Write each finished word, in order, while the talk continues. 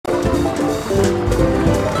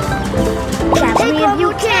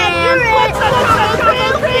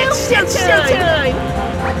showtime!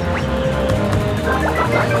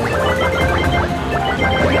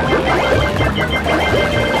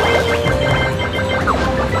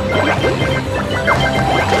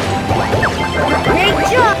 Great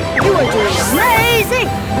job! You are doing amazing!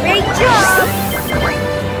 Great job!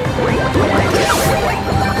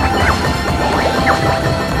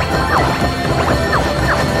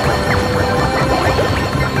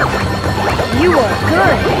 You are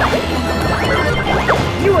good!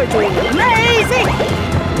 You are doing amazing!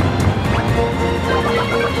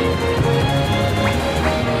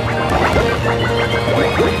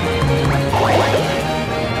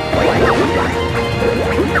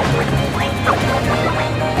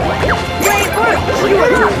 Great work! You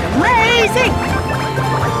are doing amazing!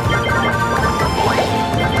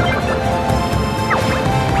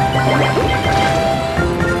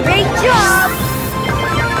 Great job!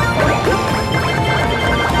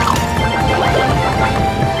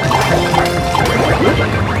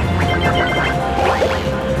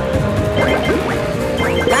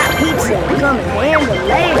 That pizza will come in handy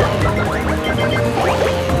later.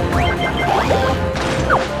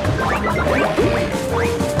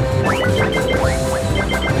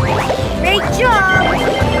 Great job!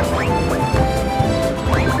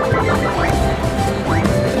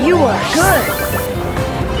 You are good.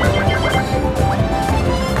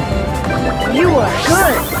 You are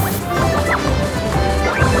good.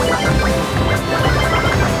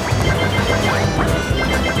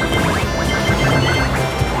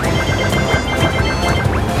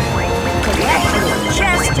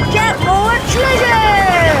 Just to get more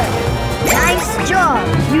treasure! Nice job!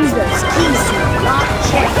 Use those keys to unlock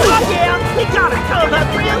chests. Oh yeah, we got a combo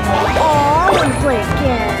through! Oh, I want to play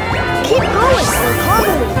again. Keep going, or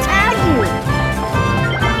Combo will tag you.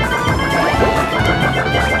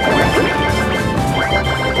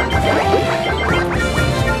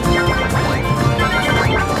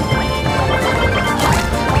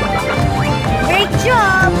 Great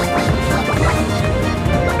job!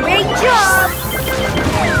 Great job!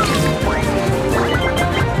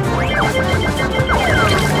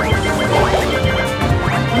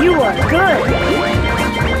 You are good!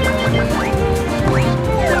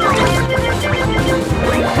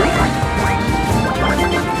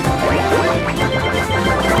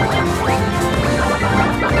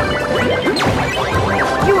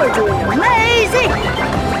 You are doing amazing!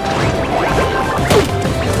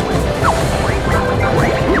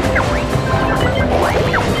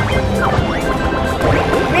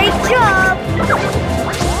 Great job!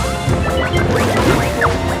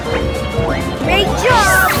 Great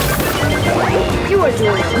job! You are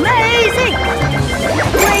doing amazing!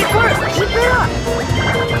 Great work! Keep it up!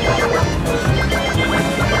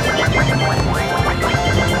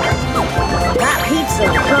 That pizza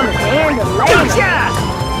will come in handy later. Gotcha!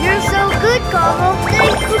 You're so good, Combo.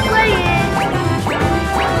 Thanks for playing.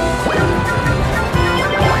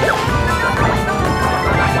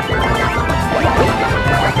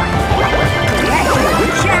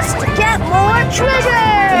 Just to get more treasure!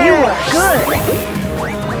 You are good!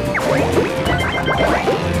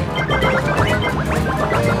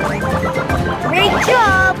 Great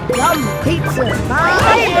job! Yum pizza!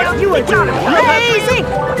 You are doing amazing!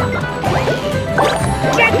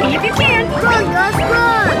 Get me if you can! Run, Gus,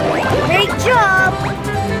 run! Great job!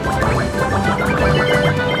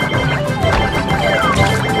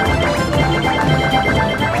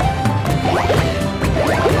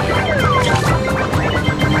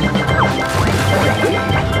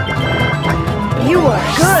 You are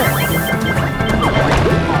good!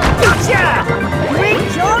 Gotcha! Great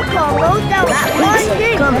job, Combo! That was one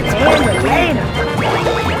thing! Come handy later!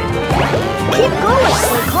 Keep going,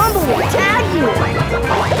 or Combo will tag you!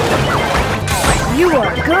 You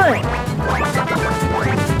are good!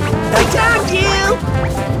 I tagged you!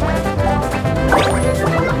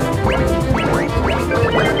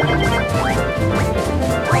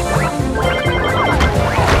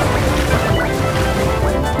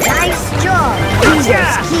 Nice job! Use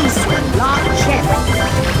those keys to unlock chests.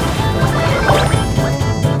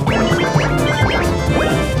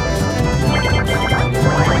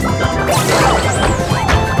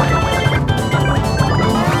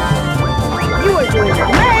 You are doing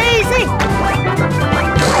amazing!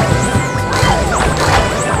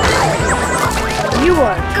 You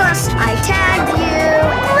are Gus. I tagged you.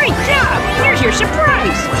 Great job! Here's your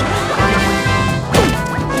surprise!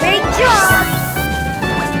 Great job!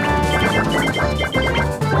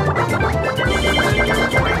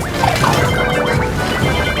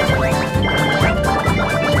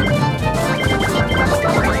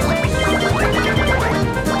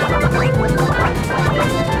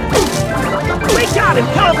 We got him,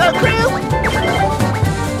 Combo!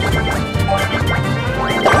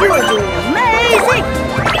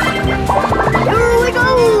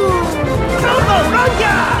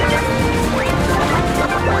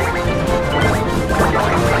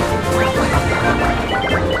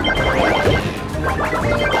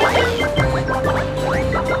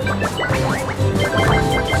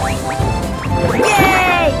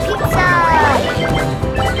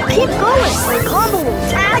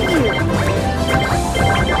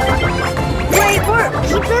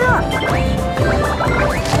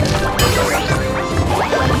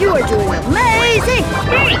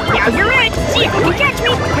 Now you're it! See if you can catch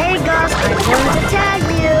me! Hey Gus, I'm going to tag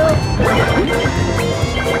you!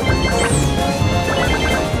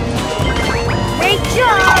 Great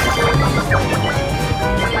job!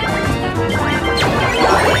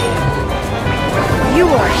 You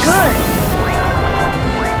are good!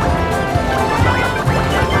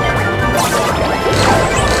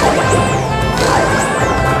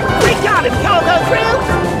 We got him, Combo Crew!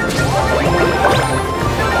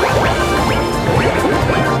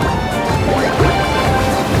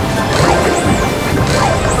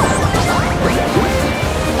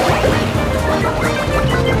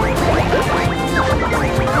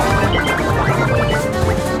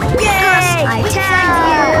 Yay! I tagged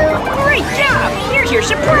you! Great job! Here's your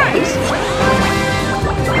surprise!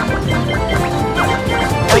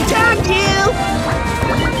 We tagged you!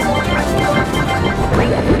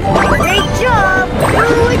 Great job! Here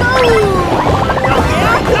we go! Oh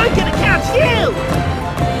yeah? I'm gonna catch you!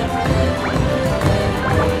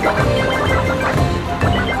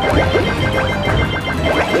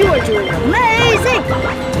 You are doing amazing!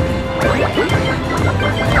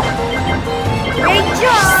 Great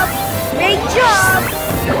job! Great job!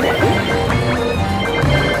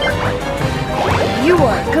 You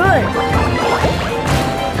are good!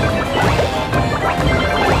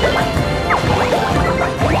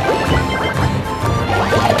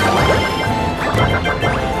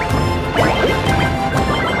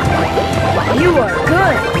 You are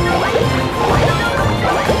good!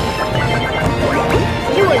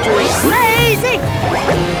 You are doing amazing!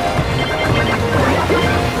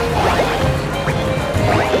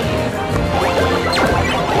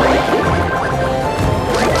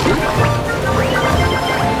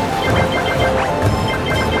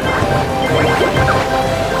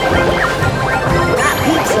 That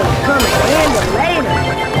pizza's coming handy later.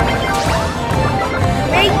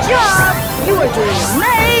 Great job! You are doing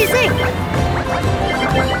amazing!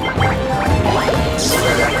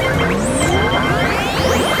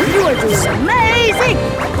 You are doing amazing!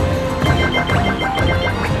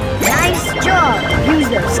 Nice job! Use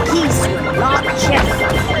those keys to unlock chests.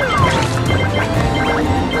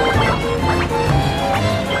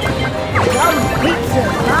 Yum pizza,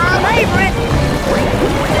 my favorite!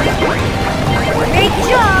 Great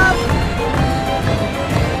job!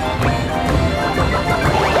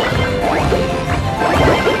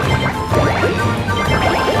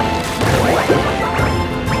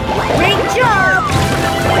 Great job!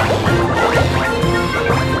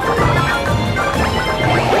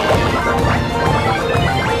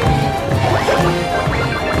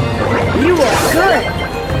 You are good!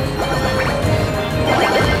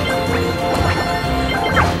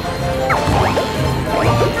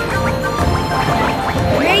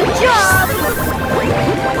 Great job!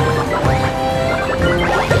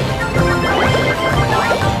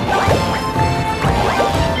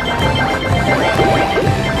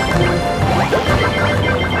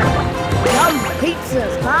 Yum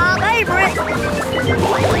pizza's my favorite!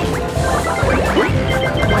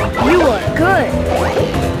 You are good!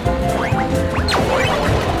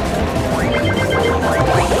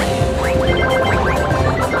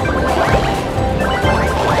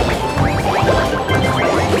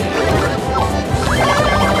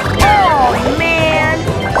 Oh man!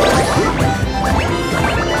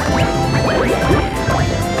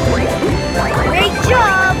 Great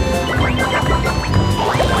job!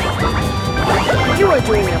 You are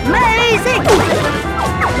doing amazing!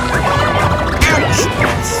 Ouch!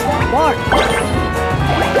 That's smart!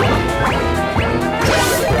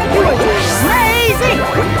 You are doing amazing!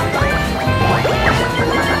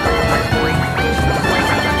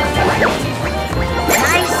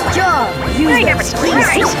 Nice job! Use I have a those keys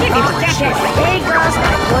surprise. to Give me unlock protection. chests. Hey Gus,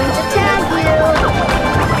 I'm going to tell